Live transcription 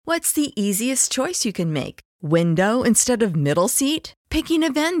What's the easiest choice you can make? Window instead of middle seat? Picking a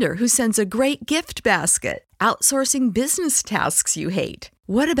vendor who sends a great gift basket? Outsourcing business tasks you hate?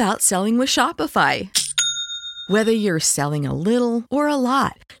 What about selling with Shopify? Whether you're selling a little or a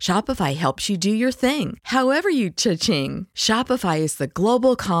lot, Shopify helps you do your thing, however you cha-ching. Shopify is the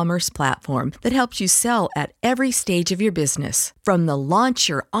global commerce platform that helps you sell at every stage of your business. From the launch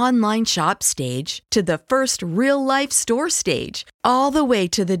your online shop stage to the first real-life store stage, all the way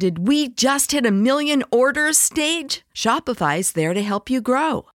to the did we just hit a million orders stage. Shopify's there to help you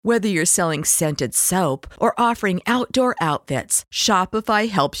grow. Whether you're selling scented soap or offering outdoor outfits, Shopify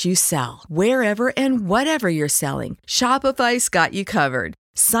helps you sell. Wherever and whatever you're selling, Shopify's got you covered.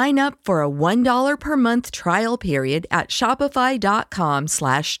 Sign up for a $1 per month trial period at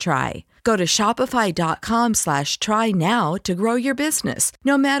shopify.com/try. Go to shopify.com/try now to grow your business,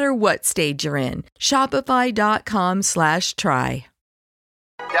 no matter what stage you're in. Shopify.com/try.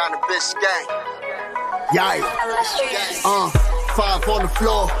 Down to Biscayne. Yikes. 5 on the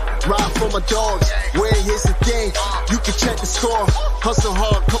floor. Ride for my dogs. Where here's the thing. You can check the score. Hustle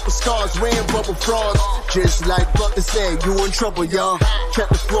hard, couple scars, wearing bubble frogs. Just like Butler said, you in trouble, y'all. Kept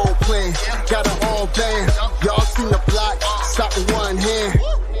the floor playing. Got it all band. Y'all seen the block. Stop with one hand.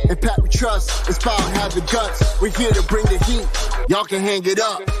 And Pat we trust. It's about have the guts. We're here to bring the heat. Y'all can hang it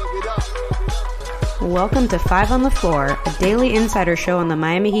up. Welcome to 5 on the Floor, a daily insider show on the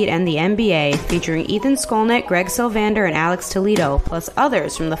Miami Heat and the NBA, featuring Ethan Skolnick, Greg Sylvander, and Alex Toledo, plus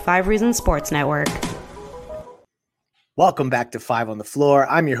others from the 5 Reasons Sports Network. Welcome back to 5 on the Floor.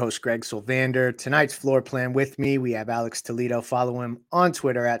 I'm your host, Greg Sylvander. Tonight's floor plan with me, we have Alex Toledo. Follow him on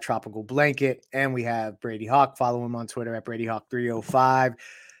Twitter at Tropical Blanket, and we have Brady Hawk. Follow him on Twitter at BradyHawk305.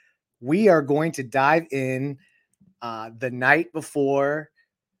 We are going to dive in the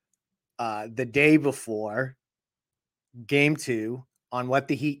day before game 2 on what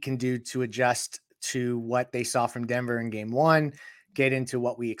the Heat can do to adjust to what they saw from Denver in game 1, get into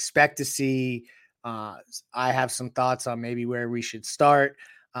what we expect to see. I have some thoughts on maybe where we should start.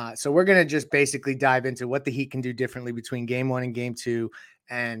 So we're going to just basically dive into what the Heat can do differently between game 1 and game 2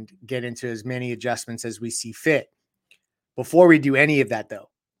 and get into as many adjustments as we see fit. Before we do any of that, though,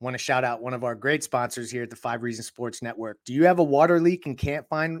 I want to shout out one of our great sponsors here at the 5 Reasons Sports Network. Do you have a water leak and can't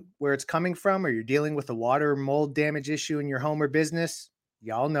find where it's coming from, or you're dealing with a water mold damage issue in your home or business?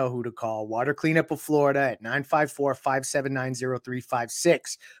 Y'all know who to call. Water Cleanup of Florida at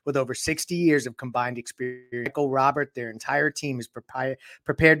 954-579-0356. With over 60 years of combined experience, Michael, Robert, their entire team is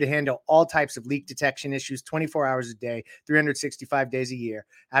prepared to handle all types of leak detection issues 24 hours a day, 365 days a year.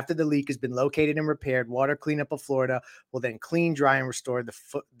 After the leak has been located and repaired, Water Cleanup of Florida will then clean, dry, and restore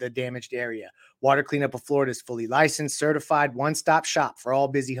the damaged area. Water Cleanup of Florida is fully licensed, certified, one-stop shop for all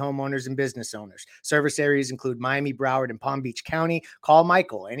busy homeowners and business owners. Service areas include Miami, Broward, and Palm Beach County. Call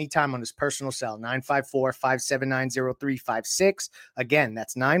Michael anytime on his personal cell, 954-579-0356. Again,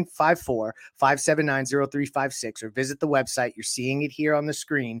 that's 954-579-0356, or visit the website. You're seeing it here on the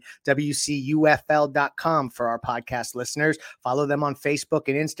screen, WCUFL.com for our podcast listeners. Follow them on Facebook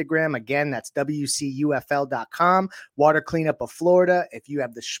and Instagram. Again, that's WCUFL.com. Water Cleanup of Florida. If you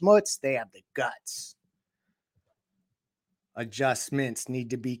have the schmutz, they have the guts. Adjustments need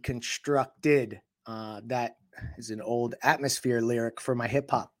to be constructed. That is an old Atmosphere lyric for my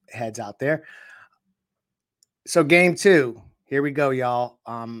hip hop heads out there. So game 2, here we go, y'all.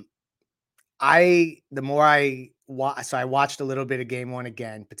 I watched a little bit of game 1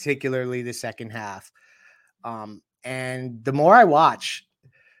 again, particularly the second half. And the more I watch,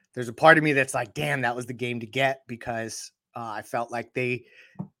 there's a part of me that's like, damn, that was the game to get, because I felt like they,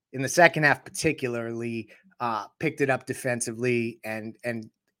 in the second half particularly, picked it up defensively. And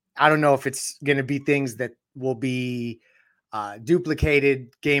I don't know if it's going to be things that will be duplicated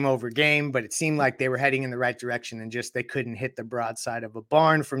game over game, but it seemed like they were heading in the right direction, and just they couldn't hit the broadside of a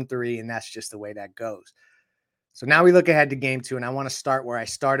barn from 3, and that's just the way that goes. So now we look ahead to game 2, and I want to start where I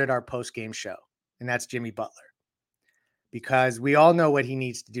started our post-game show, and that's Jimmy Butler. Because we all know what he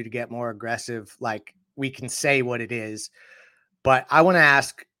needs to do to get more aggressive. Like, we can say what it is, but I want to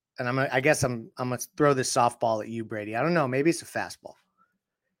ask, and I'm going to throw this softball at you, Brady. I don't know. Maybe it's a fastball.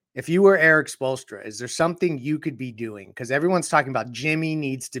 If you were Eric Spoelstra, is there something you could be doing? Because everyone's talking about Jimmy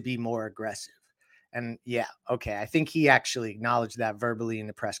needs to be more aggressive. And yeah, okay. I think he actually acknowledged that verbally in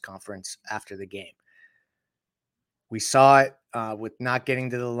the press conference after the game. We saw it with not getting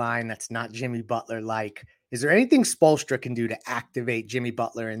to the line. That's not Jimmy Butler-like. Is there anything Spoelstra can do to activate Jimmy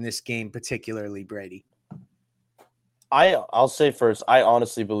Butler in this game, particularly, Brady? I'll say first, I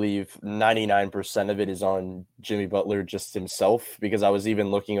honestly believe 99% of it is on Jimmy Butler just himself, because I was even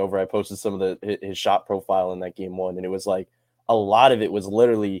looking over, I posted some of his shot profile in that game 1, and it was like a lot of it was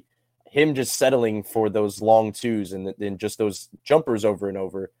literally him just settling for those long twos and then just those jumpers over and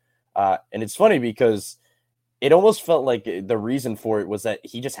over. And it's funny because it almost felt like the reason for it was that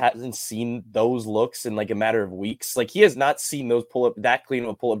he just hasn't seen those looks in like a matter of weeks. Like he has not seen those that clean of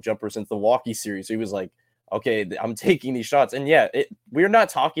a pull-up jumper since the Milwaukee series. So he was like, okay, I'm taking these shots. And yeah, we're not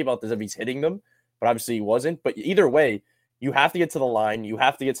talking about this if he's hitting them, but obviously he wasn't. But either way, you have to get to the line, you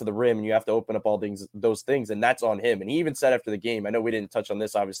have to get to the rim, and you have to open up those things, and that's on him. And he even said after the game, I know we didn't touch on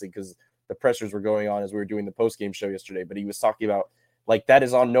this, obviously, because the pressures were going on as we were doing the post-game show yesterday, but he was talking about, like, that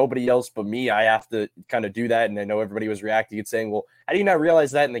is on nobody else but me. I have to kind of do that. And I know everybody was reacting and saying, well, how do you not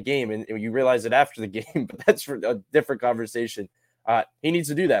realize that in the game? And you realize it after the game, but that's for a different conversation. He needs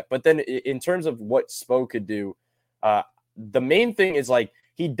to do that. But then in terms of what Spo could do, the main thing is, like,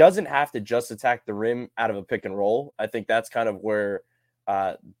 he doesn't have to just attack the rim out of a pick and roll. I think that's kind of where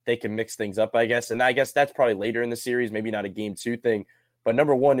they can mix things up, I guess. And I guess that's probably later in the series, maybe not a game 2 thing. But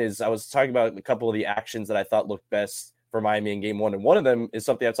number one is I was talking about a couple of the actions that I thought looked best for Miami in game 1. And one of them is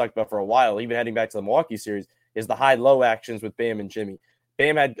something I've talked about for a while, even heading back to the Milwaukee series, is the high-low actions with Bam and Jimmy.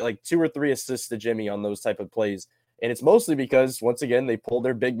 Bam had like 2 or 3 assists to Jimmy on those type of plays. And it's mostly because, once again, they pull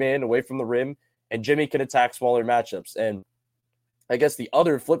their big man away from the rim, and Jimmy can attack smaller matchups. And I guess the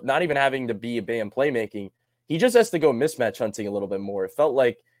other flip, not even having to be a Bam playmaking, he just has to go mismatch hunting a little bit more. It felt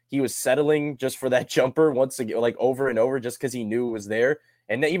like he was settling just for that jumper once again, like over and over, just because he knew it was there.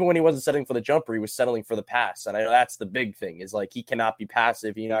 And even when he wasn't settling for the jumper, he was settling for the pass. And I know that's the big thing, is like he cannot be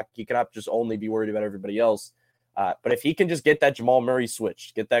passive. He cannot just only be worried about everybody else. But if he can just get that Jamal Murray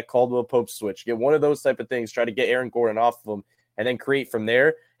switch, get that Caldwell Pope switch, get one of those type of things, try to get Aaron Gordon off of him, and then create from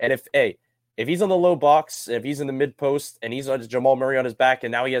there. And if he's on the low box, if he's in the mid post, and he's on Jamal Murray on his back,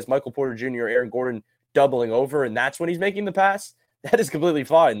 and now he has Michael Porter Jr. or Aaron Gordon doubling over, and that's when he's making the pass, that is completely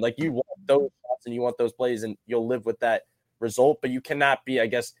fine. Like, you want those shots and you want those plays, and you'll live with that result. But you cannot be, I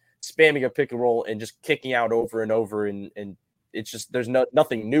guess, spamming a pick and roll and just kicking out over and over, and it's just there's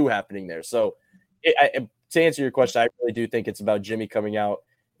nothing new happening there. So to answer your question, I really do think it's about Jimmy coming out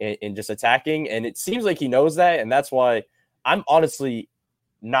and just attacking, and it seems like he knows that, and that's why I'm honestly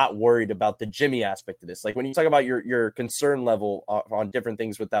not worried about the Jimmy aspect of this. Like, when you talk about your concern level on different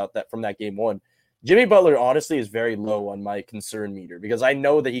things without that from that game 1, Jimmy Butler honestly is very low on my concern meter, because I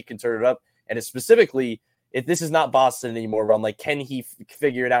know that he can turn it up, and it's specifically, if this is not Boston anymore, where I'm like, can he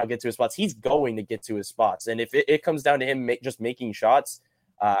figure it out, get to his spots? He's going to get to his spots. And if it comes down to him just making shots,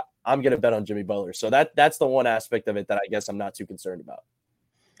 I'm going to bet on Jimmy Butler. So that's the one aspect of it that I guess I'm not too concerned about.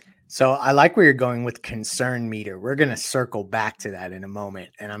 So I like where you're going with concern meter. We're going to circle back to that in a moment,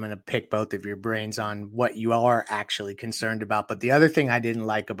 and I'm going to pick both of your brains on what you are actually concerned about. But the other thing I didn't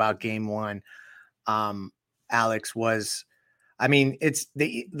like about game 1, Alex, was, I mean, it's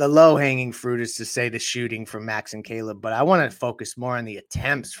the low-hanging fruit is to say the shooting from Max and Caleb, but I want to focus more on the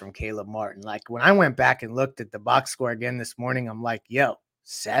attempts from Caleb Martin. Like, when I went back and looked at the box score again this morning, I'm like,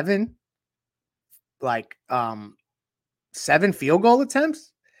 7? Like, 7 field goal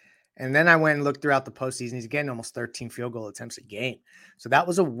attempts? And then I went and looked throughout the postseason. He's getting almost 13 field goal attempts a game. So that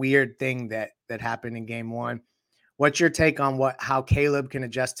was a weird thing that happened in game 1. What's your take on how Caleb can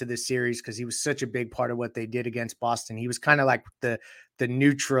adjust to this series? Because he was such a big part of what they did against Boston. He was kind of like the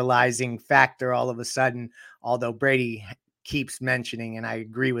neutralizing factor all of a sudden, although Brady keeps mentioning, and I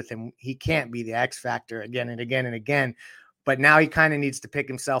agree with him, he can't be the X factor again and again and again. But now he kind of needs to pick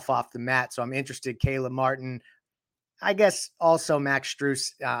himself off the mat. So I'm interested. Caleb Martin, I guess also Max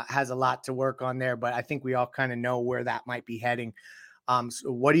Strus has a lot to work on there, but I think we all kind of know where that might be heading.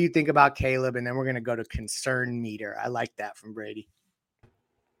 So what do you think about Caleb? And then we're going to go to concern meter. I like that from Brady.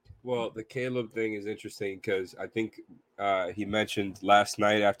 Well, the Caleb thing is interesting because I think he mentioned last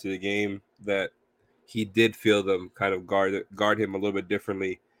night after the game that he did feel them kind of guard him a little bit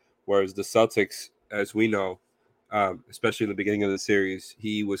differently, whereas the Celtics, as we know, especially in the beginning of the series,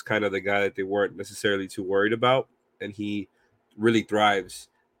 he was kind of the guy that they weren't necessarily too worried about, and he really thrives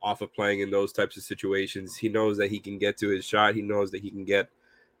off of playing in those types of situations. He knows that he can get to his shot. He knows that he can get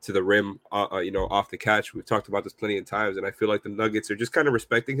to the rim, off the catch. We've talked about this plenty of times, and I feel like the Nuggets are just kind of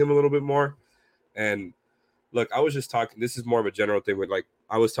respecting him a little bit more. And look, I was just talking, this is more of a general thing with, like,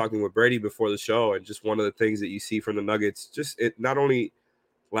 I was talking with Brady before the show, and just one of the things that you see from the Nuggets, just it not only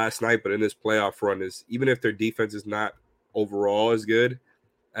last night, but in this playoff run, is even if their defense is not overall as good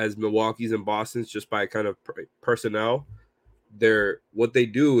as Milwaukee's and Boston's, just by kind of personnel, what they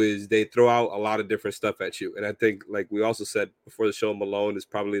do is they throw out a lot of different stuff at you. And I think, like we also said before the show, Malone is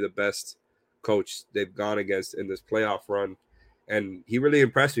probably the best coach they've gone against in this playoff run. And he really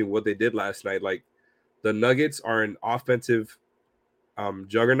impressed me with what they did last night. Like, the Nuggets are an offensive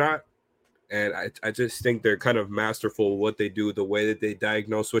juggernaut, And I just think they're kind of masterful what they do, the way that they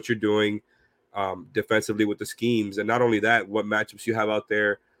diagnose what you're doing defensively with the schemes. And not only that, what matchups you have out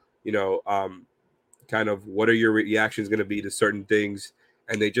there, you know, kind of what are your reactions going to be to certain things.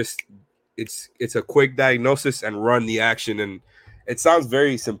 And they just, it's a quick diagnosis and run the action. And it sounds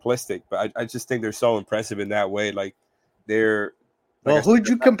very simplistic, but I just think they're so impressive in that way. Like they're, well, who'd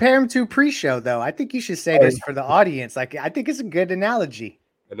you compare him to pre-show though? I think you should say this for the audience. Like, I think it's a good analogy.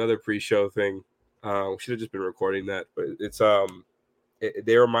 Another pre-show thing. We should have just been recording that, but it's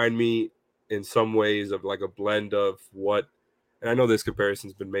they remind me in some ways of like a blend of what, and I know this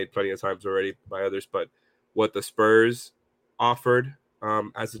comparison's been made plenty of times already by others, but what the Spurs offered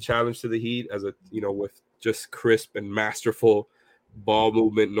as a challenge to the Heat, as a, you know, with just crisp and masterful ball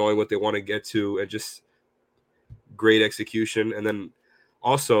movement, knowing what they want to get to, and just great execution. And then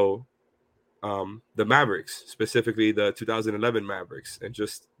also the Mavericks, specifically the 2011 Mavericks, and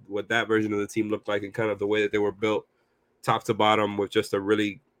just what that version of the team looked like and kind of the way that they were built top to bottom with just a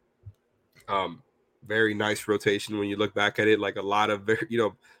really very nice rotation when you look back at it, like a lot of very, you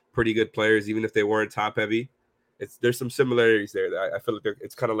know, pretty good players, even if they weren't top heavy. There's some similarities there. I feel like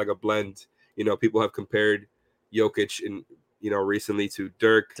it's kind of like a blend. You know, people have compared Jokic in, you know, recently to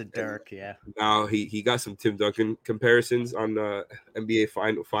Dirk. Yeah. Now he got some Tim Duncan comparisons on the NBA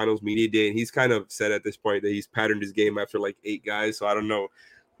Finals Media Day, and he's kind of said at this point that he's patterned his game after like 8 guys. So I don't know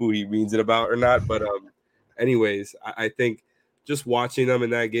who he means it about or not. But anyways, I think just watching them in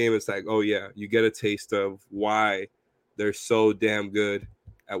that game, it's like, oh yeah, you get a taste of why they're so damn good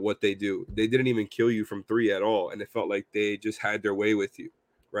at what they do. They didn't even kill you from 3 at all, and it felt like they just had their way with you,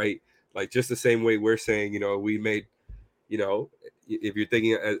 right? Like just the same way we're saying, you know, we made, you know, if you're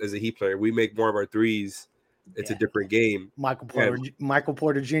thinking as a Heat player, we make more of our threes. It's a different game. Michael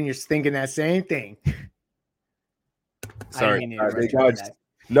Porter Jr. is thinking that same thing. Sorry,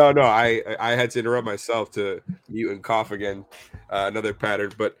 No, I had to interrupt myself to mute and cough again. Another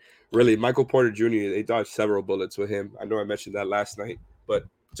pattern, but really, Michael Porter Jr., they dodged several bullets with him. I know I mentioned that last night, but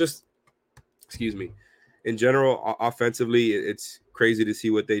just, excuse me, in general, offensively, it's crazy to see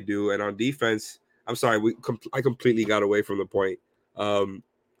what they do. And on defense, I'm sorry, I completely got away from the point.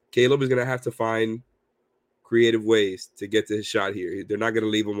 Caleb is going to have to find creative ways to get to his shot here. They're not going to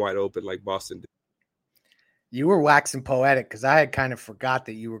leave him wide open like Boston did. You were waxing poetic because I had kind of forgot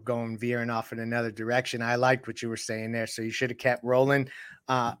that you were veering off in another direction. I liked what you were saying there, so you should have kept rolling.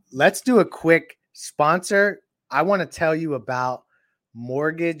 Let's do a quick sponsor. I want to tell you about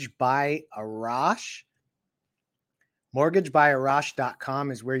Mortgage by Arash.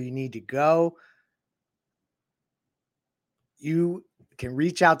 MortgageByArash.com is where you need to go. You can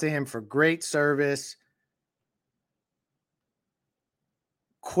reach out to him for great service,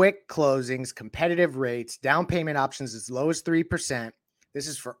 quick closings, competitive rates, down payment options as low as 3%. This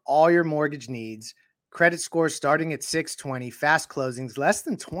is for all your mortgage needs. Credit scores starting at 620, fast closings, less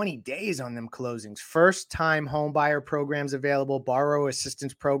than 20 days on them closings. First-time home buyer programs available, borrower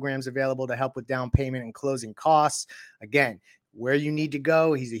assistance programs available to help with down payment and closing costs. Again, where you need to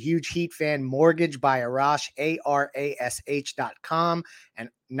go. He's a huge Heat fan. Mortgage by Arash, ARASH.com, and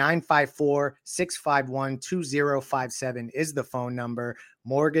 954-651-2057 is the phone number.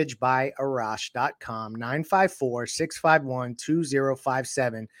 Mortgagebyarash.com,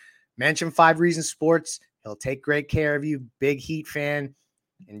 954-651-2057. Mention 5 Reasons Sports. He'll take great care of you. Big Heat fan,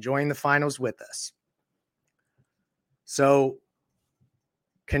 enjoying the finals with us. So,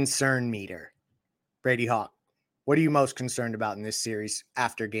 concern meter. Brady Hawk, what are you most concerned about in this series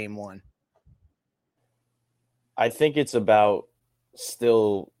after game 1? I think it's about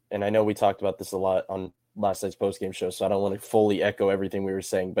still, and I know we talked about this a lot on last night's postgame show, so I don't want to fully echo everything we were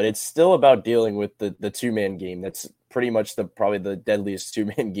saying, but it's still about dealing with the two-man game. That's pretty much probably the deadliest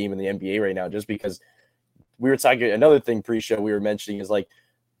two-man game in the NBA right now, just because we were talking, another thing pre-show we were mentioning is like,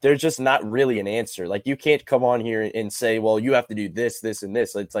 there's just not really an answer. Like, you can't come on here and say, well, you have to do this, this, and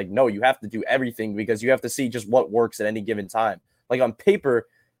this. It's like, no, you have to do everything because you have to see just what works at any given time. Like, on paper,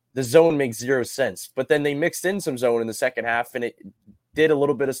 the zone makes 0 sense, but then they mixed in some zone in the second half and it did a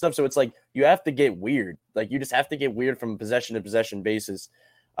little bit of stuff. So it's like, you have to get weird. Like, you just have to get weird from possession to possession basis.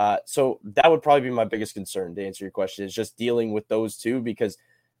 So that would probably be my biggest concern, to answer your question, is just dealing with those two, because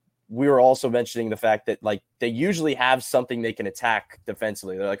we were also mentioning the fact that, like, they usually have something they can attack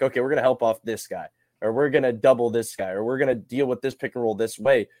defensively. They're like, okay, we're going to help off this guy, or we're going to double this guy, or we're going to deal with this pick and roll this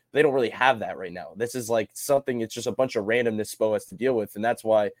way. They don't really have that right now. This is like something, it's just a bunch of randomness Spo has to deal with. And that's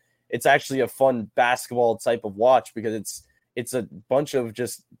why it's actually a fun basketball type of watch, because it's a bunch of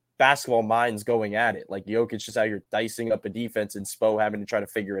just basketball minds going at it. Like, Jokic just out here dicing up a defense and Spo having to try to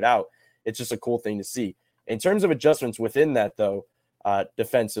figure it out. It's just a cool thing to see. In terms of adjustments within that, though,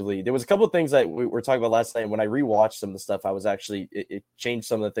 defensively. There was a couple of things that we were talking about last night. When I rewatched some of the stuff, I was actually it changed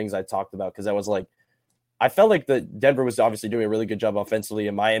some of the things I talked about, because I was like, I felt like the Denver was obviously doing a really good job offensively,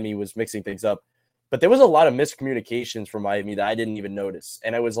 and Miami was mixing things up. But there was a lot of miscommunications from Miami that I didn't even notice,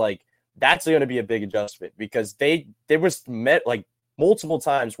 and I was like, that's going to be a big adjustment, because they was met like multiple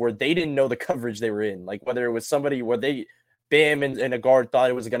times where they didn't know the coverage they were in, like whether it was somebody where they Bam and a guard thought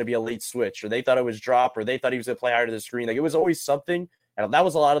it was going to be a late switch, or they thought it was drop, or they thought he was going to play higher to the screen. Like, it was always something. And that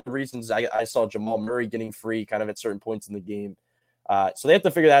was a lot of the reasons I saw Jamal Murray getting free kind of at certain points in the game. So they have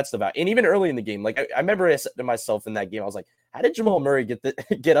to figure that stuff out. And even early in the game, like I remember I said to myself in that game, I was like, how did Jamal Murray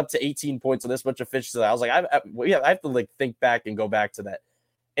get up to 18 points on this much efficiency? I was like, I have to like think back and go back to that.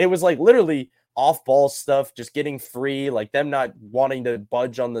 And it was like literally off-ball stuff, just getting free, like them not wanting to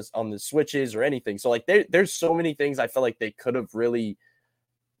budge on the switches or anything. So like there's so many things I felt like they could have really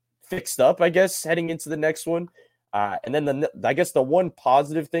fixed up, I guess, heading into the next one. And then I guess the one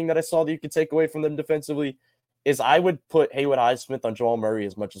positive thing that I saw that you could take away from them defensively is I would put Haywood Highsmith on Jamal Murray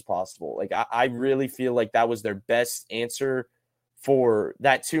as much as possible. Like I really feel like that was their best answer for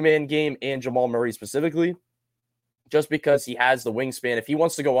that two-man game, and Jamal Murray specifically, just because he has the wingspan. If he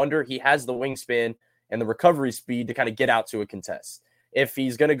wants to go under, he has the wingspan and the recovery speed to kind of get out to a contest. If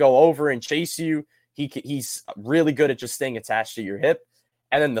he's going to go over and chase you, he's really good at just staying attached to your hip.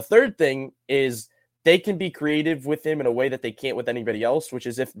 And then the third thing is they can be creative with him in a way that they can't with anybody else, which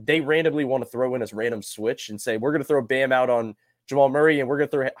is if they randomly want to throw in a random switch and say, we're going to throw Bam out on Jamal Murray and we're going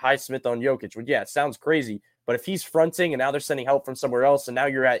to throw Highsmith on Jokic. Well, yeah, it sounds crazy, but if he's fronting and now they're sending help from somewhere else and now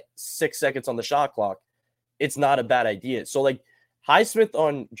you're at 6 seconds on the shot clock, it's not a bad idea. So like Highsmith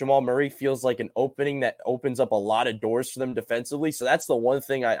on Jamal Murray feels like an opening that opens up a lot of doors for them defensively. So that's the one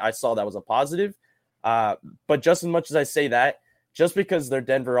thing I saw that was a positive. But just as much as I say that, just because their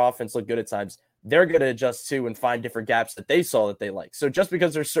Denver offense looked good at times, they're going to adjust too and find different gaps that they saw that they like. So just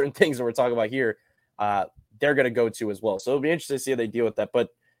because there's certain things that we're talking about here, they're going to go to as well. So it'll be interesting to see how they deal with that. But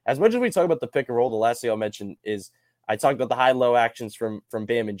as much as we talk about the pick and roll, the last thing I'll mention is I talked about the high-low actions from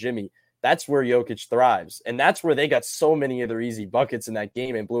Bam and Jimmy. That's where Jokic thrives. And that's where they got so many of their easy buckets in that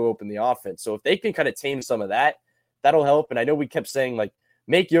game and blew open the offense. So if they can kind of tame some of that, that'll help. And I know we kept saying, like,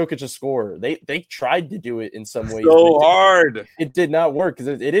 make Jokic a scorer. They tried to do it in some ways. So hard. It did not work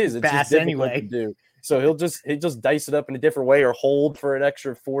because it's just difficult anyway to do. So he'll just dice it up in a different way or hold for an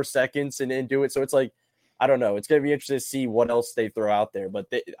extra 4 seconds and then do it. So it's like, I don't know. It's going to be interesting to see what else they throw out there. But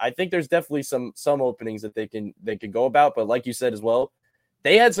I think there's definitely some openings that they can go about. But like you said as well,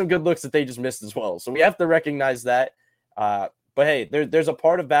 they had some good looks that they just missed as well. So we have to recognize that. But hey, there's a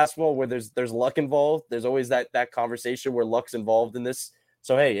part of basketball where there's luck involved. There's always that conversation where luck's involved in this.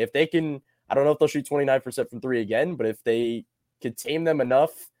 So hey, if they can, I don't know if they'll shoot 29% from three again, but if they could tame them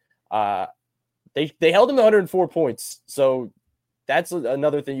enough, they held them to 104 points. So that's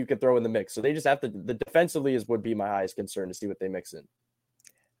another thing you could throw in the mix. So they just have to, the defensively would be my highest concern to see what they mix in.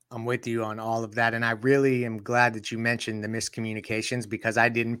 I'm with you on all of that. And I really am glad that you mentioned the miscommunications because I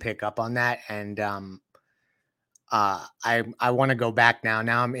didn't pick up on that. And I want to go back now.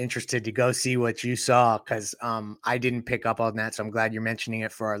 Now I'm interested to go see what you saw because I didn't pick up on that. So I'm glad you're mentioning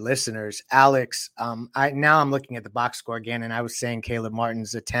it for our listeners. Alex, now I'm looking at the box score again, and I was saying Caleb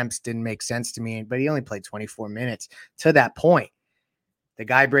Martin's attempts didn't make sense to me, but he only played 24 minutes. To that point, the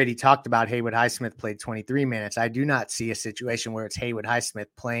guy Brady talked about, Haywood Highsmith, played 23 minutes. I do not see a situation where it's Haywood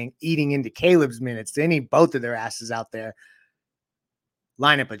Highsmith eating into Caleb's minutes. They need both of their asses out there.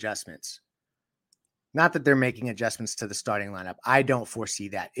 Lineup adjustments. Not that they're making adjustments to the starting lineup. I don't foresee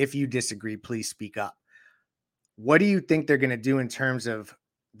that. If you disagree, please speak up. What do you think they're going to do in terms of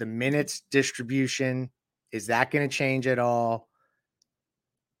the minutes distribution? Is that going to change at all?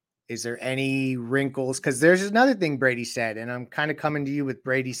 Is there any wrinkles? Because there's another thing Brady said, and I'm kind of coming to you with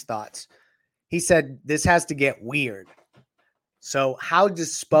Brady's thoughts. He said this has to get weird. So how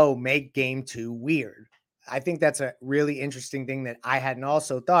does Spo make game 2 weird? I think that's a really interesting thing that I hadn't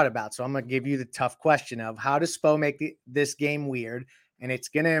also thought about. So I'm going to give you the tough question of how does Spo make this game weird? And it's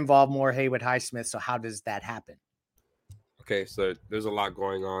going to involve more Haywood Highsmith. So how does that happen? Okay, so there's a lot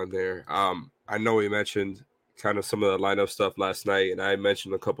going on there. I know we mentioned kind of some of the lineup stuff last night, and I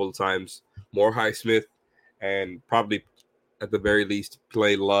mentioned a couple of times more Highsmith and probably at the very least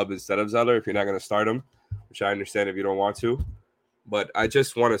play Love instead of Zeller if you're not going to start him, which I understand if you don't want to. But I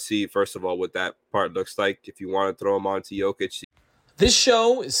just want to see, first of all, what that part looks like if you want to throw him onto Jokic. This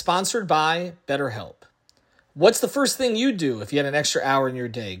show is sponsored by BetterHelp. What's the first thing you do if you had an extra hour in your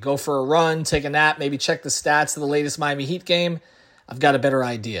day? Go for a run, take a nap, maybe check the stats of the latest Miami Heat game? I've got a better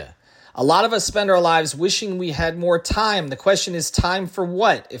idea. A lot of us spend our lives wishing we had more time. The question is, time for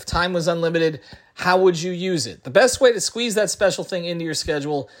what? If time was unlimited, How would you use it? The best way to squeeze that special thing into your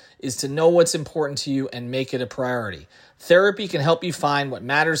schedule is to know what's important to you and make it a priority. Therapy can help you find what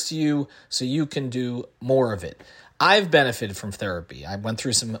matters to you so you can do more of it. I've benefited from therapy. I went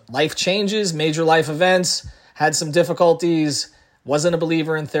through some life changes, major life events, had some difficulties, wasn't a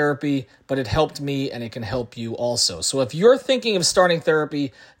believer in therapy, but it helped me and it can help you also. So if you're thinking of starting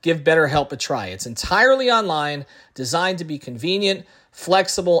therapy, give BetterHelp a try. It's entirely online, designed to be convenient,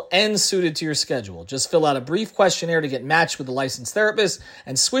 flexible, and suited to your schedule. Just fill out a brief questionnaire to get matched with a licensed therapist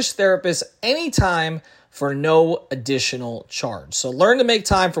and switch therapists anytime for no additional charge. So learn to make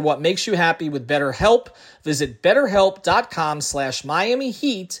time for what makes you happy with BetterHelp. Visit betterhelp.com/Miami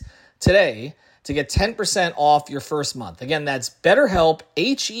Heat today to get 10% off your first month. Again, that's BetterHelp,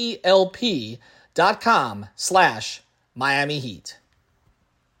 HELP.com/Miami Heat.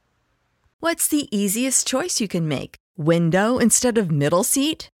 What's the easiest choice you can make? Window instead of middle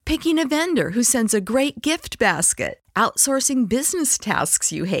seat? Picking a vendor who sends a great gift basket? Outsourcing business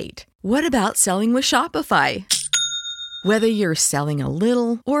tasks you hate? What about selling with Shopify? Whether you're selling a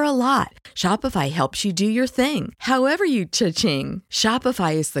little or a lot, Shopify helps you do your thing, however you cha-ching.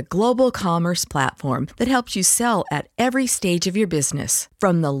 Shopify is the global commerce platform that helps you sell at every stage of your business.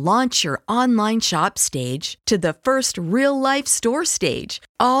 From the launch your online shop stage to the first real-life store stage,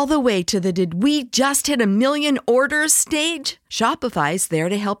 all the way to the did we just hit a million orders stage. Shopify's there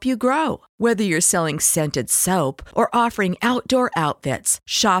to help you grow. Whether you're selling scented soap or offering outdoor outfits,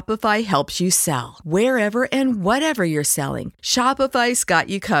 Shopify helps you sell. Wherever and whatever you're selling, Shopify's got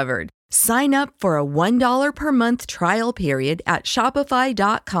you covered. Sign up for a $1 per month trial period at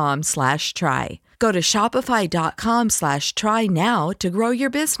shopify.com/try. Go to shopify.com/try now to grow your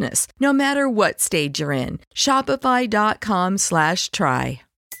business, no matter what stage you're in. Shopify.com/try.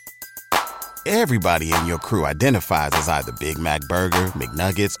 Everybody in your crew identifies as either Big Mac Burger,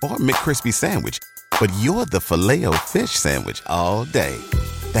 McNuggets, or McCrispy Sandwich. But you're the Filet-O-Fish Sandwich all day.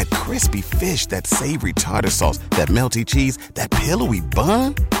 That crispy fish, that savory tartar sauce, that melty cheese, that pillowy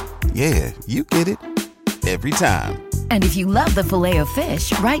bun. Yeah, you get it. Every time. And if you love the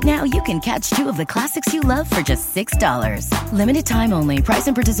Filet-O-Fish, right now you can catch two of the classics you love for just $6. Limited time only. Price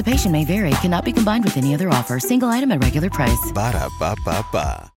and participation may vary. Cannot be combined with any other offer. Single item at regular price.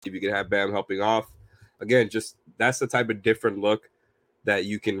 Ba-da-ba-ba-ba. If you can have Bam helping off, again, just that's the type of different look that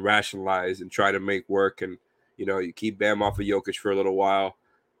you can rationalize and try to make work. And, you know, you keep Bam off of Jokic for a little while.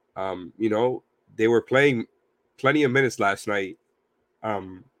 You know, they were playing plenty of minutes last night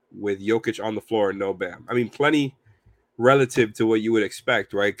with Jokic on the floor and no Bam. I mean, plenty relative to what you would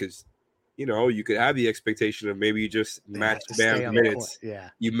expect, right? Because, you know, you could have the expectation of maybe you just match Bam's minutes. Yeah.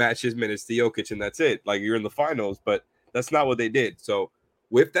 You match his minutes to Jokic and that's it. Like you're in the finals, but that's not what they did. So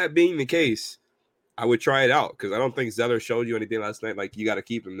with that being the case, I would try it out because I don't think Zeller showed you anything last night. Like you got to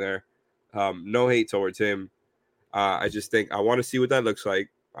keep him there. No hate towards him. I just think I want to see what that looks like.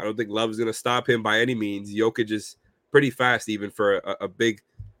 I don't think Love is going to stop him by any means. Jokic is pretty fast even for a big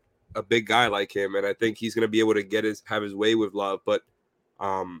guy like him, and I think he's going to be able to have his way with Love. But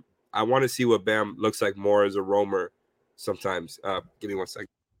I want to see what Bam looks like more as a roamer sometimes. Give me 1 second.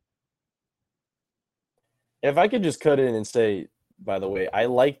 If I could just cut in and say, by the way, I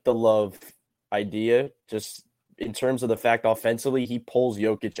like the Love idea just in terms of the fact offensively he pulls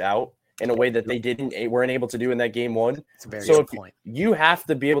Jokic out in a way that they weren't able to do in that game one. It's a very good point. You have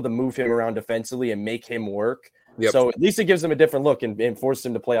to be able to move him around defensively and make him work. Yep. So at least it gives him a different look and forces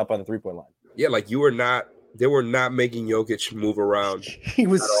him to play out by the 3-point line. Yeah, like they were not making Jokic move around. He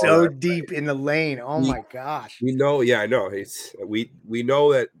was so deep in the lane. Oh my gosh. We know, yeah, I know. We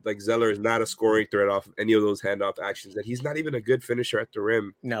know that like Zeller is not a scoring threat off of any of those handoff actions, that he's not even a good finisher at the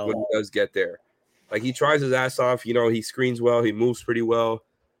rim when he does get there. Like he tries his ass off, you know, he screens well, he moves pretty well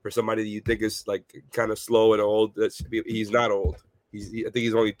for somebody that you think is like kind of slow and old. He's not old. I think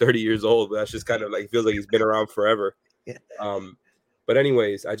he's only 30 years old, but that's just kind of like feels like he's been around forever. Yeah. But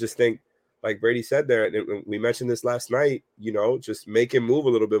anyways, I just think like Brady said there, and we mentioned this last night, you know, just make him move a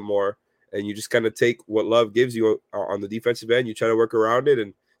little bit more, and you just kind of take what Love gives you on the defensive end, you try to work around it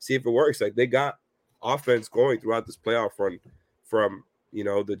and see if it works. Like they got offense going throughout this playoff run from, you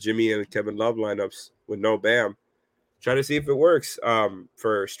know, the Jimmy and Kevin Love lineups with no Bam. Try to see if it works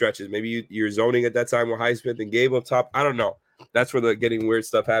for stretches. Maybe you're zoning at that time with Highsmith and Gabe up top. I don't know. That's where the getting weird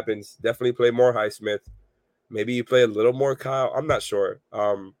stuff happens. Definitely play more Highsmith. Maybe you play a little more Kyle. I'm not sure.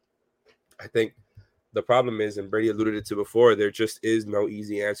 I think the problem is, and Brady alluded it to before, there just is no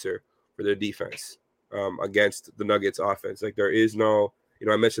easy answer for their defense against the Nuggets offense. Like there is no, you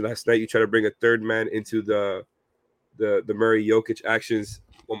know, I mentioned last night, you try to bring a third man into the Murray Jokic actions.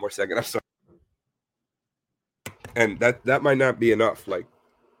 1 more second. I'm sorry. And that might not be enough. Like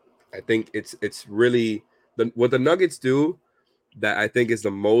I think it's really what the Nuggets do that I think is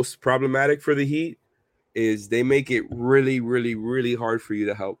the most problematic for the Heat is they make it really, really, really hard for you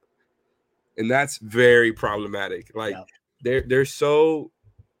to help. And that's very problematic. Like they're so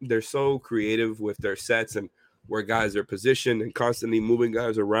creative with their sets and where guys are positioned and constantly moving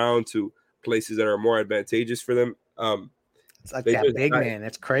guys around to places that are more advantageous for them. It's like that big man.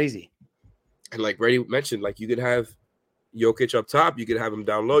 That's crazy. And like Brady mentioned, like you could have Jokic up top, you could have him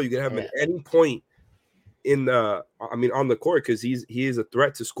down low, you could have him at any point on the court, because he is a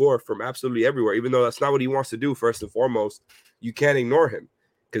threat to score from absolutely everywhere. Even though that's not what he wants to do, first and foremost, you can't ignore him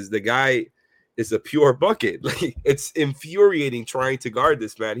because the guy is a pure bucket. Like, it's infuriating trying to guard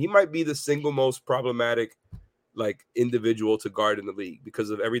this man. He might be the single most problematic like individual to guard in the league because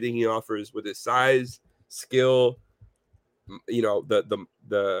of everything he offers with his size, skill,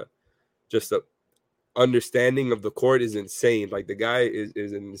 the understanding of the court is insane. Like the guy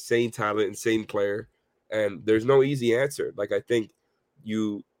is an insane talent, insane player, and there's no easy answer. Like I think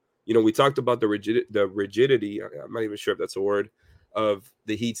we talked about the rigidity. I'm not even sure if that's a word of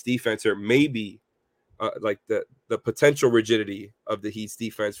the Heat's defense, or maybe like the potential rigidity of the Heat's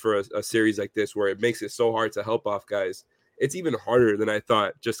defense for a series like this, where it makes it so hard to help off guys. It's even harder than I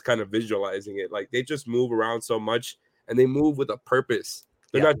thought, just kind of visualizing it. Like they just move around so much, and they move with a purpose.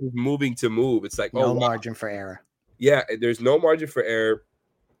 They're not just moving to move. It's like no margin for error. Yeah, there's no margin for error.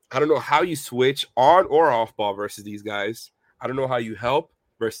 I don't know how you switch on or off ball versus these guys. I don't know how you help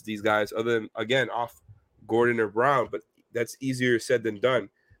versus these guys, other than, again, off Gordon or Brown. But that's easier said than done,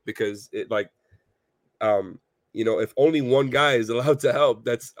 because it if only one guy is allowed to help,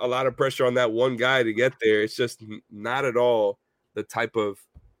 that's a lot of pressure on that one guy to get there. It's just not at all the type of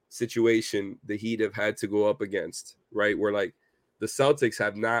situation the Heat have had to go up against, right? Where like the Celtics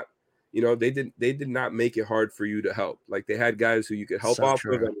have not, they did not make it hard for you to help. Like they had guys who you could help off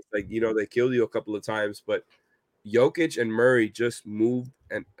of, and it's like, they killed you a couple of times, but Jokic and Murray just moved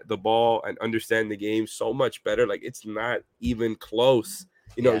and the ball and understand the game so much better. Like it's not even close.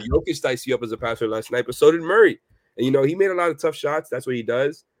 Jokic diced you up as a passer last night, but so did Murray. And he made a lot of tough shots. That's what he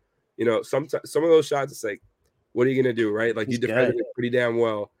does. Some of those shots, it's like, what are you gonna do, right? Like you defended it pretty damn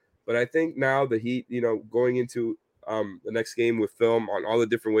well. But I think now the Heat, going into the next game with film on all the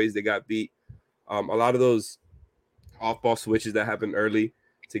different ways they got beat, a lot of those off-ball switches that happened early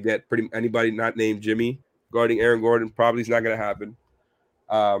to get anybody not named Jimmy guarding Aaron Gordon probably is not going to happen.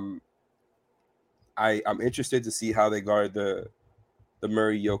 I'm interested to see how they guard the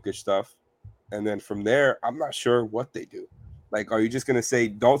Murray Jokic stuff, and then from there, I'm not sure what they do. Like, are you just going to say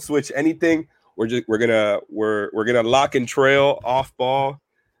don't switch anything? We're gonna lock and trail off ball.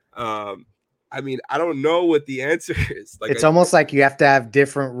 I don't know what the answer is. Like, it's almost like you have to have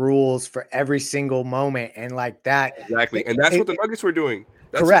different rules for every single moment, and like that. Exactly, and that's what the Nuggets were doing.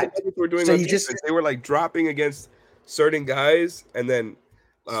 That's correct. What the Nuggets were doing. They were like dropping against certain guys, and then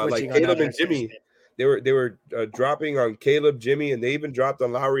like Caleb and Jimmy, they were dropping on Caleb, Jimmy, and they even dropped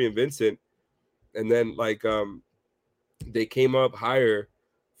on Lowry and Vincent, and then like they came up higher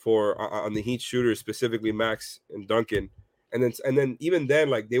for on the Heat shooters, specifically Max and Duncan. And then even then,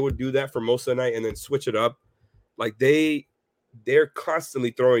 like they would do that for most of the night and then switch it up. Like they're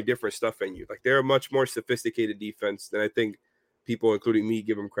constantly throwing different stuff at you. Like they're a much more sophisticated defense than I think people, including me,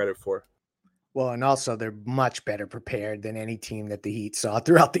 give them credit for. Well, and also they're much better prepared than any team that the Heat saw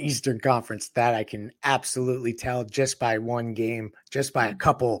throughout the Eastern Conference. That I can absolutely tell just by one game, just by a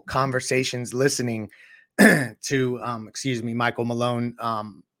couple conversations listening to Michael Malone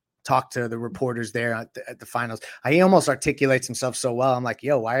talk to the reporters there at the finals. He almost articulates himself so well. I'm like,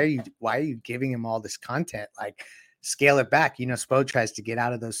 yo, why are you giving him all this content? Like, scale it back. Spo tries to get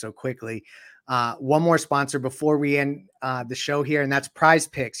out of those so quickly. One more sponsor before we end the show here, and that's Prize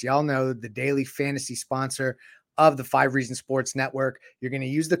Picks. Y'all know the daily fantasy sponsor of the 5 Reasons Sports Network. You're going to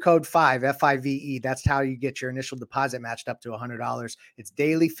use the code 5, F-I-V-E. That's how you get your initial deposit matched up to $100. It's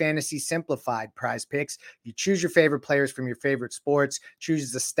daily fantasy simplified. Prize Picks. You choose your favorite players from your favorite sports,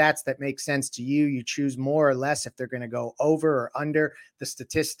 choose the stats that make sense to you. You choose more or less if they're going to go over or under the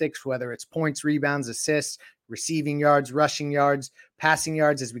statistics, whether it's points, rebounds, assists, receiving yards, rushing yards, passing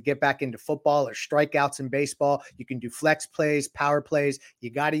yards as we get back into football, or strikeouts in baseball. You can do flex plays, power plays. You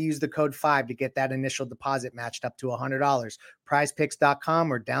got to use the code 5 to get that initial deposit matched up to $100.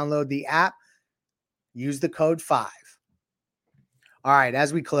 PrizePicks.com or download the app. Use the code 5. All right,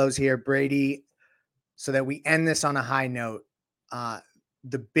 as we close here, Brady, so that we end this on a high note,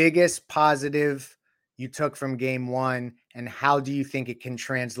 the biggest positive you took from game 1, and how do you think it can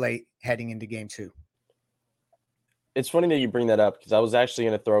translate heading into game 2? It's funny that you bring that up, because I was actually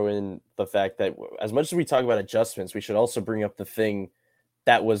going to throw in the fact that as much as we talk about adjustments, we should also bring up the thing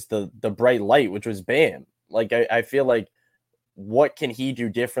that was the bright light, which was Bam. Like, I feel like what can he do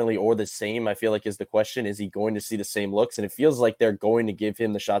differently or the same, I feel like is the question. Is he going to see the same looks? And it feels like they're going to give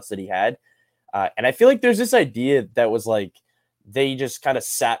him the shots that he had. And I feel like there's this idea that was like, they just kind of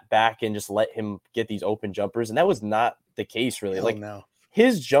sat back and just let him get these open jumpers. And that was not the case, really. No.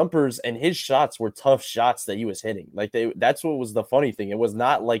 His jumpers and his shots were tough shots that he was hitting. Like, that's what was the funny thing. It was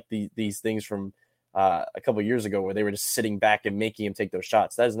not like these things from a couple of years ago where they were just sitting back and making him take those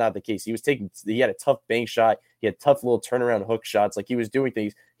shots. That is not the case. He had a tough bank shot. He had tough little turnaround hook shots. Like, he was doing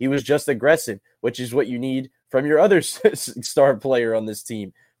things. He was just aggressive, which is what you need from your other star player on this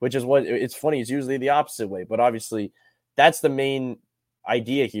team, which is what it's funny. It's usually the opposite way, but obviously that's the main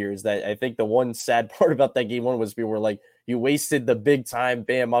idea here, is that I think the one sad part about that game one was people were like, you wasted the big time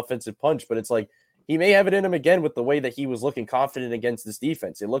Bam offensive punch, but it's like, he may have it in him again with the way that he was looking confident against this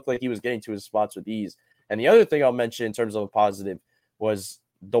defense. It looked like he was getting to his spots with ease. And the other thing I'll mention in terms of a positive was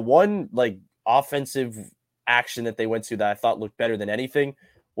the one like offensive action that they went to that I thought looked better than anything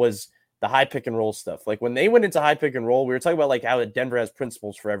was the high pick and roll stuff. Like, when they went into high pick and roll, we were talking about like how Denver has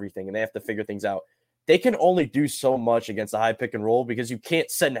principles for everything and they have to figure things out. They can only do so much against a high pick and roll because you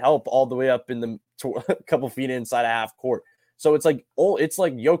can't send help all the way up in the a couple feet inside a half court. So it's like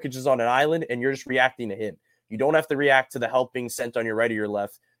Jokic is on an island and you're just reacting to him. You don't have to react to the help being sent on your right or your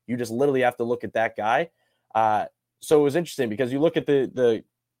left. You just literally have to look at that guy. So it was interesting because you look at the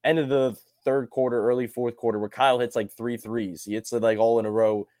end of the third quarter, early fourth quarter, where Kyle hits like 3 threes. He hits it like all in a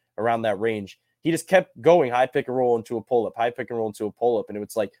row around that range. He just kept going high pick and roll into a pull-up, high pick and roll into a pull-up. And it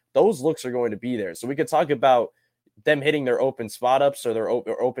was like, those looks are going to be there. So we could talk about them hitting their open spot-ups or their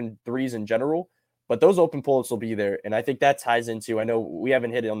open threes in general, but those open pull-ups will be there. And I think that ties into, I know we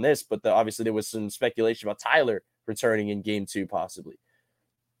haven't hit it on this, but obviously there was some speculation about Tyler returning in game 2 possibly.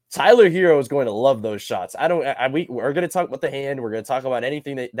 Tyler Hero is going to love those shots. We're going to talk about the hand. We're going to talk about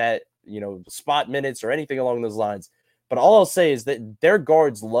anything that spot minutes or anything along those lines. But all I'll say is that their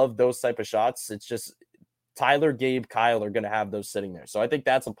guards love those type of shots. It's just Tyler, Gabe, Kyle are going to have those sitting there. So I think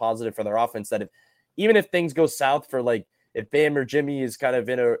that's a positive for their offense, that even if things go south for like, if Bam or Jimmy is kind of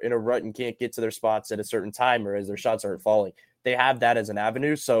in a rut and can't get to their spots at a certain time or as their shots aren't falling, they have that as an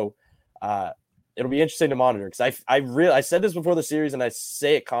avenue. So it'll be interesting to monitor, because I said this before the series and I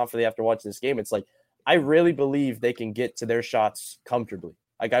say it confidently after watching this game. It's like, I really believe they can get to their shots comfortably.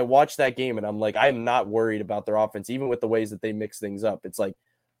 Like, I watched that game and I'm like, I'm not worried about their offense, even with the ways that they mix things up. It's like,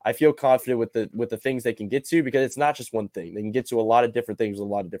 I feel confident with the things they can get to, because it's not just one thing. They can get to a lot of different things with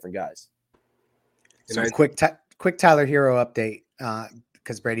a lot of different guys. So quick Tyler Hero update,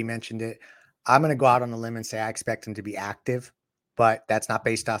 because Brady mentioned it. I'm going to go out on a limb and say I expect him to be active, but that's not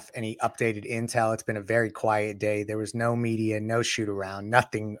based off any updated intel. It's been a very quiet day. There was no media, no shoot around,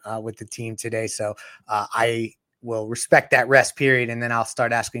 nothing with the team today. So I will respect that rest period, and then I'll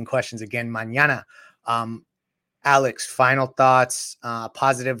start asking questions again mañana. Alex, final thoughts,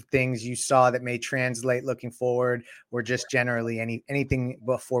 positive things you saw that may translate looking forward, or just generally anything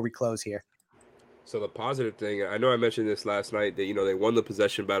before we close here? So the positive thing, I know I mentioned this last night, that, they won the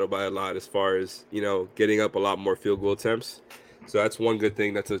possession battle by a lot as far as, getting up a lot more field goal attempts. So that's one good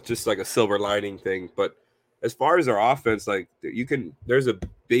thing. That's just like a silver lining thing. But as far as our offense, like, there's a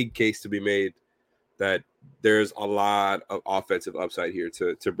big case to be made that there's a lot of offensive upside here,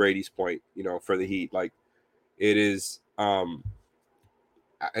 to Brady's point, for the Heat. Like, it is, I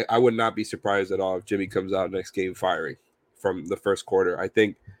would not be surprised at all if Jimmy comes out next game firing from the first quarter. I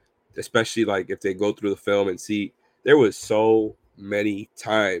think, especially like if they go through the film and see, there was so many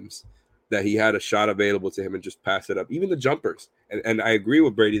times that he had a shot available to him and just pass it up, even the jumpers. And I agree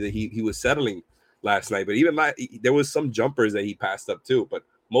with Brady that he was settling last night, but even there was some jumpers that he passed up too. But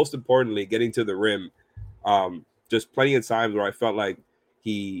most importantly, getting to the rim, just plenty of times where I felt like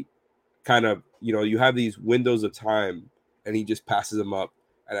he kind of, you have these windows of time and he just passes them up.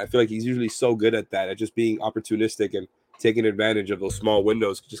 And I feel like he's usually so good at that, at just being opportunistic and taking advantage of those small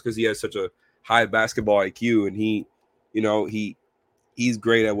windows, just because he has such a high basketball IQ, and he's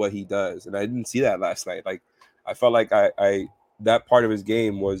great at what he does. And I didn't see that last night. Like, I felt like I that part of his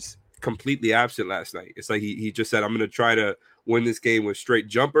game was completely absent last night. It's like he just said, I'm going to try to win this game with straight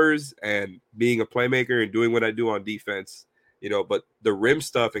jumpers and being a playmaker and doing what I do on defense, but the rim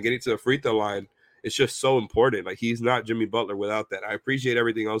stuff and getting to the free throw line, it's just so important. Like, he's not Jimmy Butler without that. I appreciate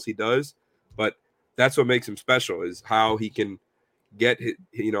everything else he does, but that's what makes him special, is how he can get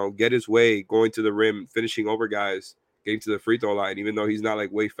his way, going to the rim, finishing over guys, getting to the free throw line. Even though he's not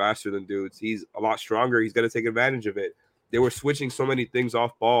like way faster than dudes, he's a lot stronger. He's got to take advantage of it. They were switching so many things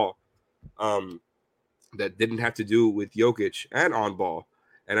off ball that didn't have to do with Jokic and on ball.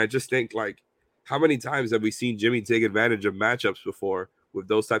 And I just think, like, how many times have we seen Jimmy take advantage of matchups before with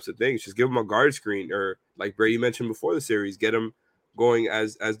those types of things. Just give them a guard screen, or like Brady mentioned before the series, get them going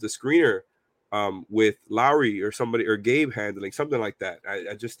as the screener with Lowry or somebody, or Gabe handling something like that.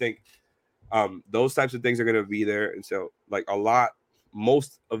 I just think those types of things are going to be there. And so like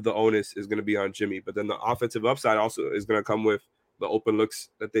most of the onus is going to be on Jimmy, but then the offensive upside also is going to come with the open looks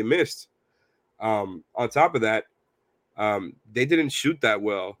that they missed. On top of that, they didn't shoot that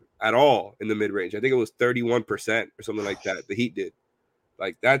well at all in the mid-range. I think it was 31% or something like that. The Heat did.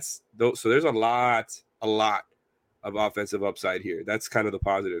 Like so there's a lot of offensive upside here. That's kind of the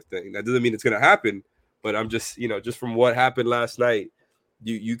positive thing. That doesn't mean it's going to happen, but I'm just, just from what happened last night,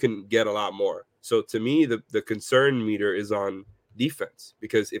 you can get a lot more. So to me, the concern meter is on defense,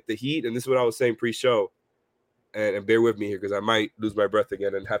 because if the Heat, and this is what I was saying pre-show, and bear with me here because I might lose my breath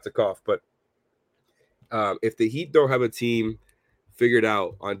again and have to cough, but if the Heat don't have a team figured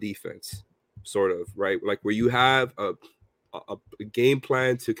out on defense, sort of, right? Like where you have a game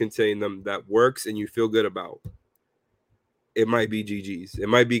plan to contain them that works and you feel good about, it might be GG's. It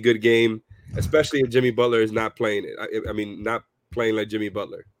might be a good game, especially if Jimmy Butler is not playing it. I mean, not playing like Jimmy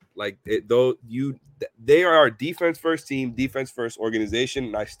Butler. Like they are a defense first team, defense first organization,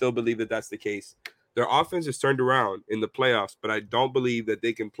 and I still believe that that's the case. Their offense is turned around in the playoffs, but I don't believe that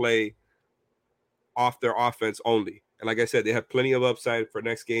they can play off their offense only. And like I said, they have plenty of upside for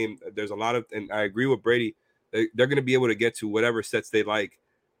next game. There's a lot of, and I agree with Brady, they're going to be able to get to whatever sets they like.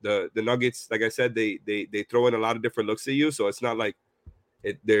 The Nuggets, like I said, they throw in a lot of different looks at you, so it's not like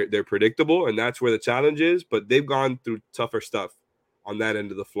they're predictable, and that's where the challenge is. But they've gone through tougher stuff on that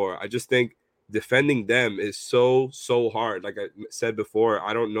end of the floor. I just think defending them is so hard. Like I said before,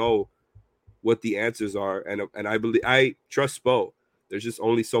 I don't know what the answers are, and I trust Spo. There's just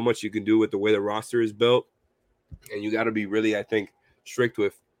only so much you can do with the way the roster is built, and you got to be really, I think, strict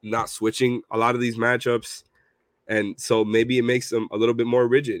with not switching a lot of these matchups. And so maybe it makes them a little bit more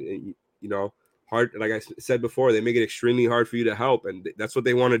rigid and, hard. Like I said before, they make it extremely hard for you to help. And that's what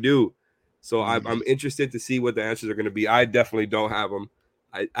they want to do. So I'm interested to see what the answers are going to be. I definitely don't have them.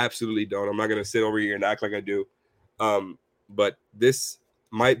 I absolutely don't. I'm not going to sit over here and act like I do. But this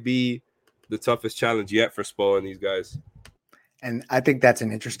might be the toughest challenge yet for Spo and these guys. And I think that's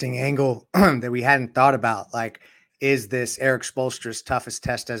an interesting angle that we hadn't thought about. Like, is this Erik Spoelstra's toughest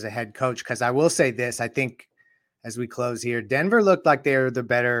test as a head coach? Because I will say this, I think, as we close here, Denver looked like they're the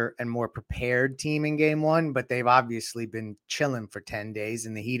better and more prepared team in game one, but they've obviously been chilling for 10 days,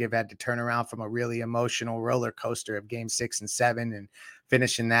 and the Heat have had to turn around from a really emotional roller coaster of game 6 and 7 and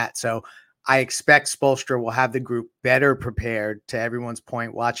finishing that. So I expect Spoelstra will have the group better prepared, to everyone's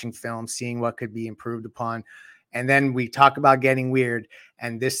point, watching film, seeing what could be improved upon. And then we talk about getting weird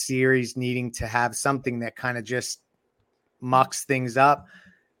and this series needing to have something that kind of just mucks things up.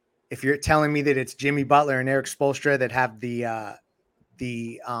 If you're telling me that it's Jimmy Butler and Erik Spoelstra that have the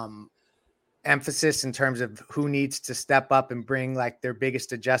emphasis in terms of who needs to step up and bring like their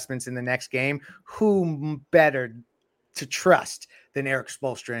biggest adjustments in the next game, who better to trust than Erik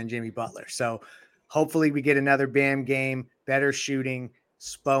Spoelstra and Jimmy Butler? So hopefully we get another Bam game, better shooting,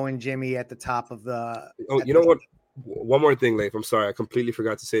 Spo and Jimmy at the top of the. Oh, you know what? One more thing, Leif. I'm sorry, I completely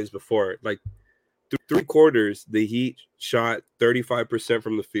forgot to say this before. Like, through 3 quarters, the Heat shot 35%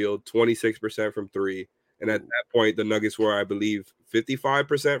 from the field, 26% from 3. And at that point, the Nuggets were, I believe,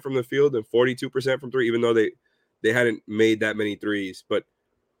 55% from the field and 42% from 3, even though they hadn't made that many threes. But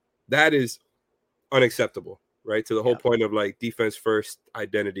that is unacceptable, right? To the whole point of like defense first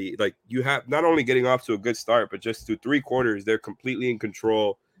identity. Like, you have not only getting off to a good start, but just through 3 quarters, they're completely in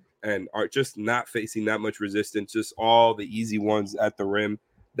control and are just not facing that much resistance, just all the easy ones at the rim.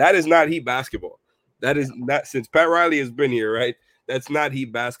 That is not Heat basketball. That is not, since Pat Riley has been here, right? That's not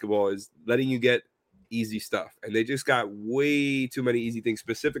Heat basketball, is letting you get easy stuff. And they just got way too many easy things,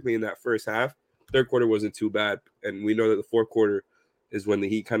 specifically in that first half. Third quarter wasn't too bad. And we know that the fourth quarter is when the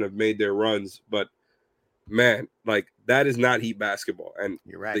Heat kind of made their runs. But man, like, that is not Heat basketball. And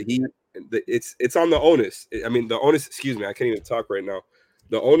you're right. The Heat, it's on the onus. I mean, the onus, excuse me, I can't even talk right now.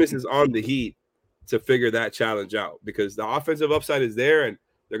 The onus is on the Heat to figure that challenge out, because the offensive upside is there and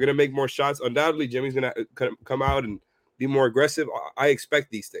they're going to make more shots. Undoubtedly, Jimmy's going to come out and be more aggressive. I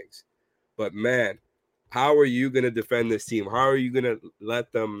expect these things. But, man, how are you going to defend this team? How are you going to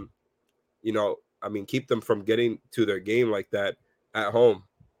let them, keep them from getting to their game like that at home?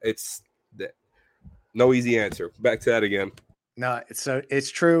 It's no easy answer. Back to that again. No, it's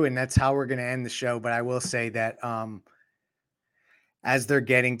true, and that's how we're going to end the show. But I will say that as they're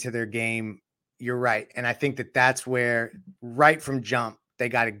getting to their game, you're right. And I think that that's where, right from jump, they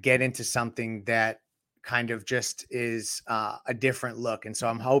got to get into something that kind of just is a different look. And so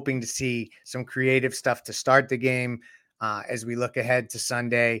I'm hoping to see some creative stuff to start the game. as we look ahead to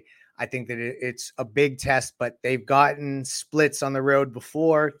Sunday. I think that it's a big test, but they've gotten splits on the road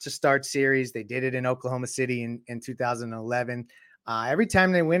before to start series. They did it in Oklahoma City in 2011. Every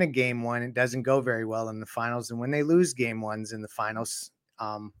time they win a game one, it doesn't go very well in the finals. And when they lose game ones in the finals,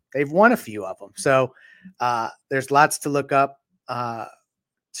 they've won a few of them. So there's lots to look up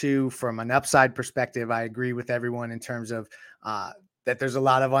to from an upside perspective. I agree with everyone in terms of that there's a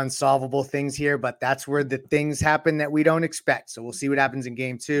lot of unsolvable things here, but that's where the things happen that we don't expect. So we'll see what happens in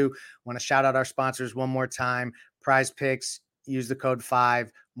game 2. Want to shout out our sponsors one more time. Prize Picks, use the code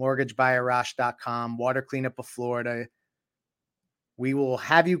 5, mortgagebyarash.com, Water Cleanup of Florida. We will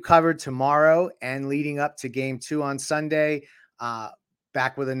have you covered tomorrow and leading up to game 2 on Sunday,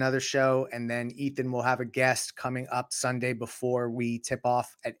 back with another show. And then Ethan will have a guest coming up Sunday before we tip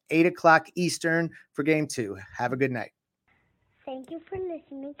off at 8:00 Eastern for game 2. Have a good night. Thank you for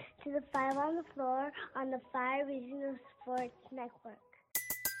listening to the 5 on the Floor on the 5 Regional Sports Network.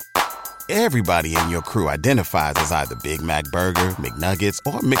 Everybody in your crew identifies as either Big Mac Burger, McNuggets,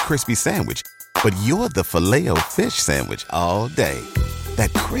 or McCrispy Sandwich. But you're the Filet-O-Fish Sandwich all day.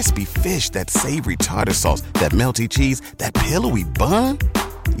 That crispy fish, that savory tartar sauce, that melty cheese, that pillowy bun.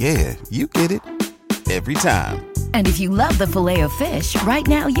 Yeah, you get it. Every time. And if you love the Filet-O-Fish, right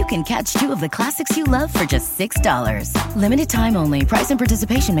now you can catch 2 of the classics you love for just $6. Limited time only. Price and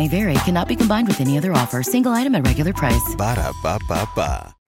participation may vary. Cannot be combined with any other offer. Single item at regular price. Ba-da-ba-ba-ba.